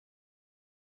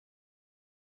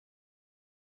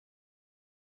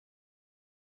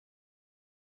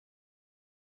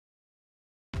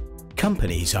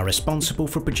Companies are responsible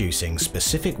for producing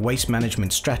specific waste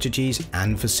management strategies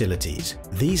and facilities.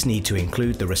 These need to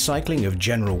include the recycling of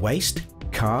general waste,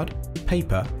 card,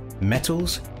 paper,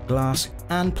 metals, glass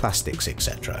and plastics,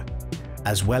 etc.,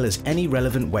 as well as any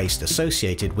relevant waste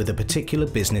associated with a particular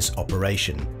business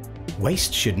operation.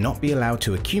 Waste should not be allowed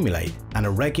to accumulate, and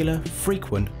a regular,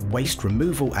 frequent waste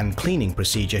removal and cleaning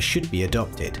procedure should be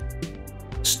adopted.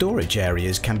 Storage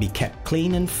areas can be kept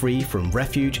clean and free from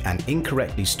refuge and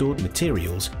incorrectly stored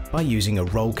materials by using a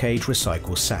roll cage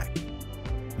recycle sack.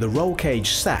 The roll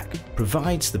cage sack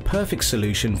provides the perfect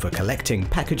solution for collecting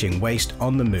packaging waste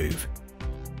on the move.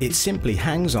 It simply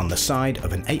hangs on the side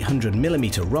of an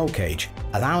 800mm roll cage,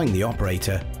 allowing the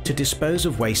operator to dispose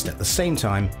of waste at the same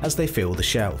time as they fill the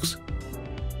shelves.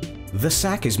 The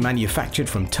sack is manufactured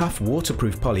from tough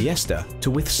waterproof polyester to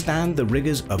withstand the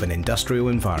rigors of an industrial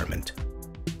environment.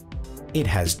 It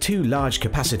has 2 large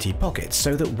capacity pockets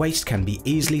so that waste can be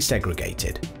easily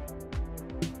segregated.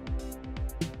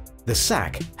 The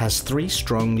sack has 3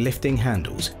 strong lifting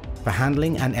handles for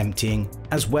handling and emptying,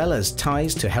 as well as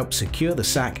ties to help secure the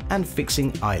sack and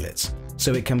fixing eyelets,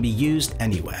 so it can be used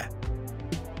anywhere.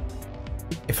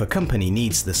 If a company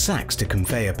needs the sacks to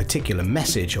convey a particular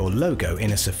message or logo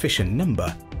in a sufficient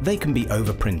number, they can be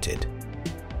overprinted.